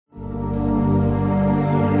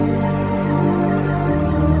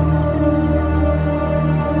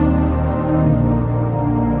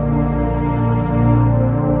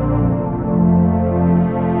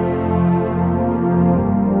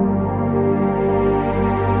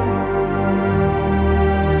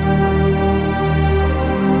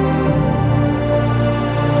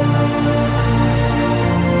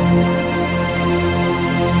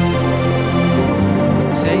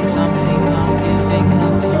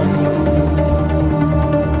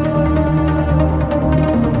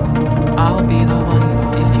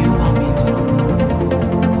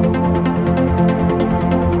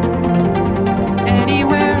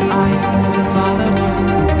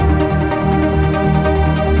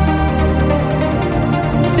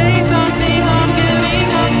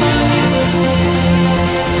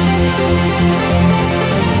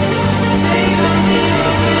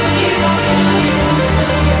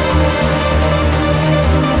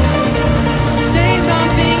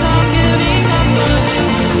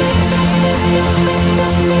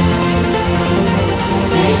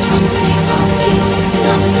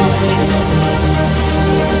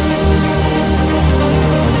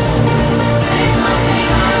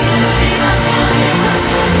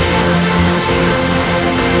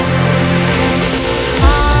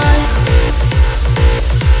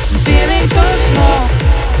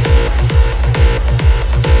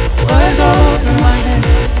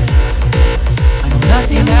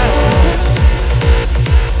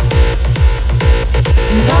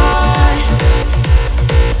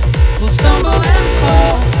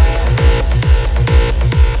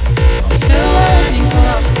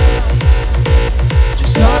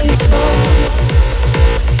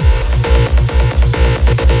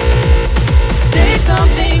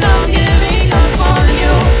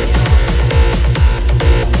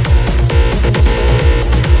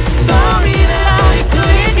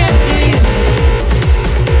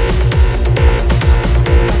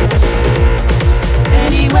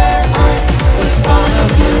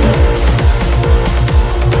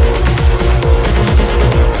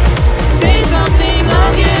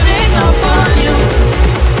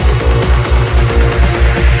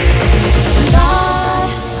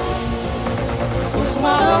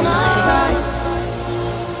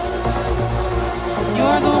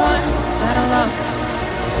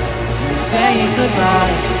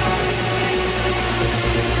life.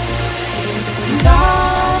 And I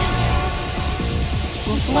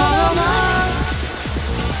will swallow my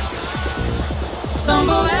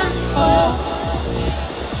stumble and fall.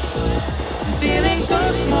 I'm feeling so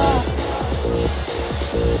small.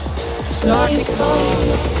 Start to explode.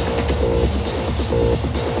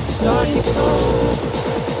 Start to explode.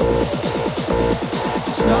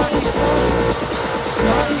 Start to explode.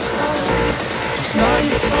 Start to explode. Start to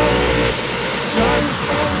explode. Start to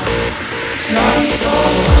explode. Start to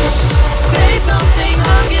explode. Say something,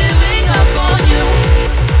 I'm giving up on you.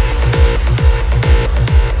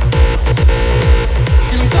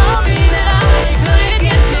 And I'm sorry that I couldn't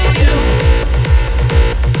get to you.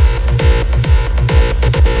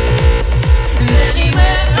 And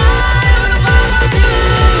anywhere I would follow you.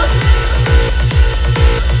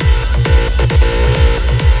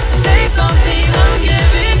 Say something, I'm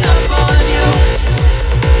giving up on you.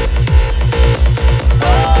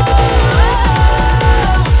 Oh, oh,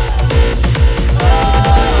 oh.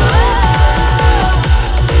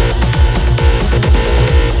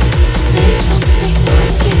 Say something,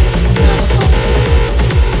 I'm giving up on you.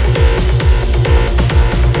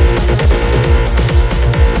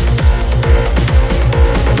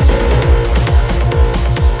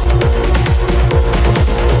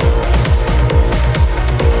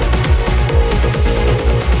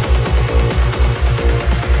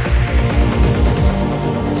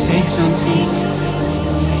 Say something.